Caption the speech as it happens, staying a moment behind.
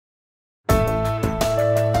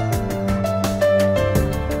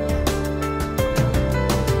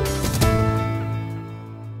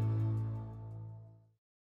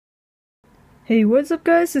Hey, what's up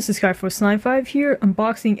guys, this is Skyforce95 here,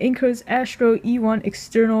 unboxing Anker's Astro E1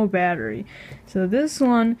 external battery. So this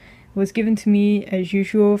one was given to me as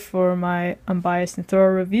usual for my unbiased and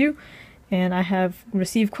thorough review, and I have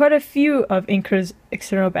received quite a few of Anker's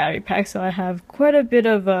external battery packs, so I have quite a bit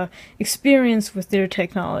of experience with their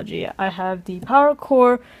technology. I have the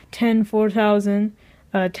PowerCore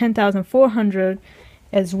 10400,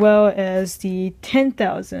 as well as the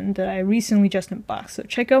 10,000 that I recently just unboxed. So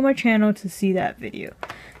check out my channel to see that video.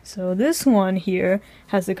 So this one here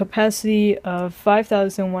has a capacity of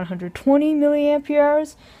 5,120 milliampere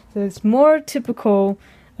hours. So it's more typical,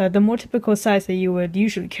 the more typical size that you would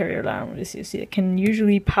usually carry around with this. You see, it can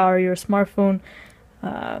usually power your smartphone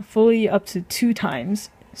fully up to 2 times,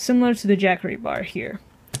 similar to the Jackery bar here.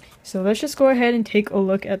 So let's just go ahead and take a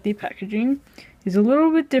look at the packaging. It's a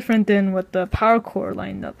little bit different than what the PowerCore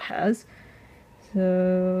lineup has.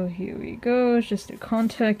 So here we go, it's just the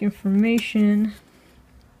contact information.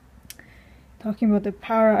 Talking about the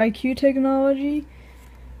Power IQ technology.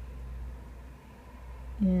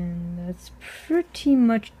 And that's pretty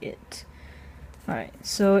much it. Alright,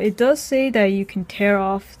 so it does say that you can tear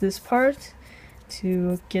off this part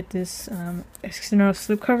to get this external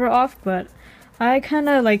slipcover off, but I kind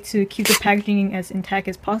of like to keep the packaging as intact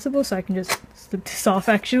as possible, so I can just slip this off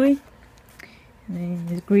actually. And then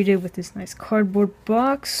it's greeted with this nice cardboard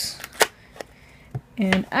box.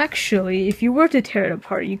 And actually, if you were to tear it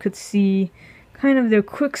apart, you could see kind of their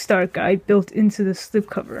quick start guide built into the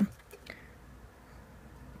slipcover.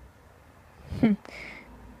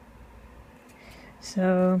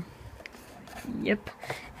 So, yep.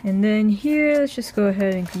 And then here, let's just go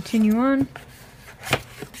ahead and continue on.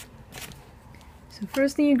 The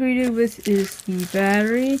first thing you're greeted with is the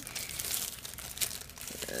battery.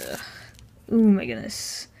 Oh my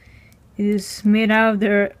goodness. It is made out of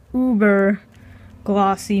their uber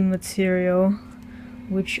glossy material,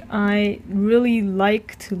 which I really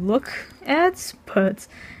like to look at, but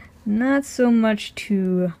not so much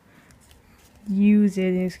to use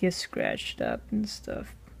it. It gets scratched up and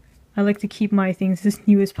stuff. I like to keep my things as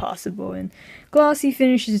new as possible, and glossy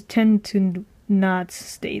finishes tend to not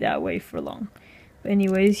stay that way for long. But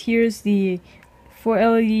anyways, here's the 4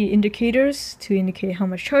 LED indicators to indicate how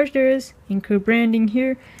much charge there is. Anker branding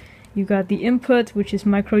here. You got the input, which is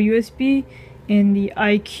micro USB, and the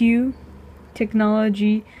IQ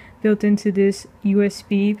technology built into this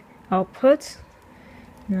USB output.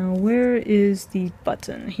 Now where is the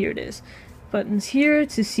button? Here it is. Buttons here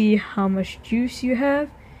to see how much juice you have,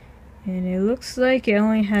 and it looks like it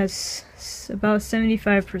only has about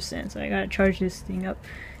 75%, so I gotta charge this thing up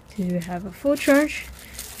to have a full charge.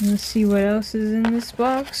 Let's see what else is in this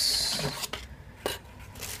box.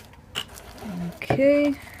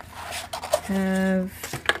 Okay, as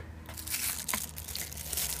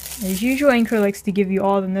usual, Anker likes to give you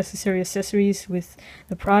all the necessary accessories with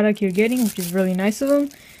the product you're getting, which is really nice of them.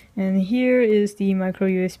 And here is the micro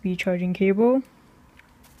USB charging cable,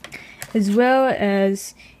 as well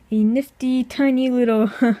as a nifty tiny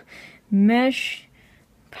little mesh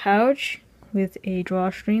pouch with a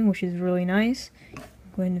drawstring, which is really nice.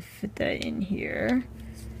 I'm going to fit that in here.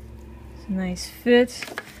 It's a nice fit.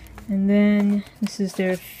 And then this is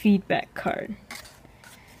their feedback card.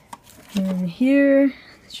 And here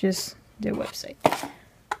it's just their website.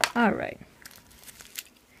 Alright.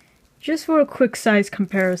 Just for a quick size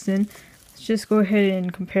comparison, let's just go ahead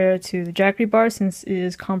and compare it to the Jackery bar, since it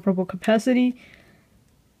is comparable capacity.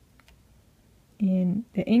 And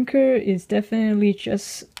the Anker is definitely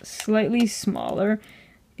just slightly smaller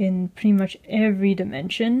in pretty much every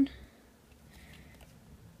dimension.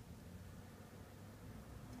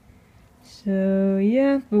 So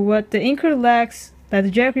yeah, but what the Anker lacks, that the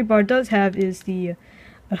Jackery bar does have, is the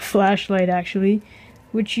a flashlight actually,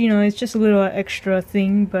 which, you know, it's just a little extra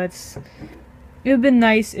thing, but it would have been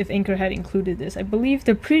nice if Anker had included this. I believe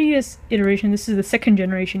the previous iteration, this is the 2nd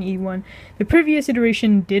generation E1, the previous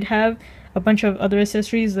iteration did have a bunch of other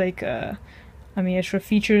accessories like extra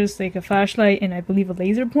features like a flashlight and I believe a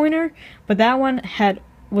laser pointer, but that one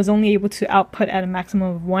was only able to output at a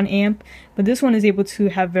maximum of 1 amp, but this one is able to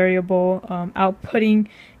have variable outputting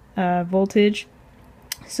voltage,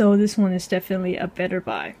 so this one is definitely a better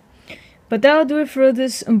buy. But that'll do it for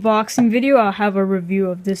this unboxing video. I'll have a review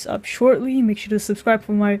of this up shortly. Make sure to subscribe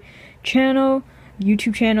for my channel,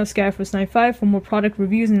 YouTube channel Skyforce95, for more product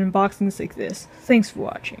reviews and unboxings like this. Thanks for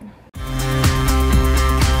watching.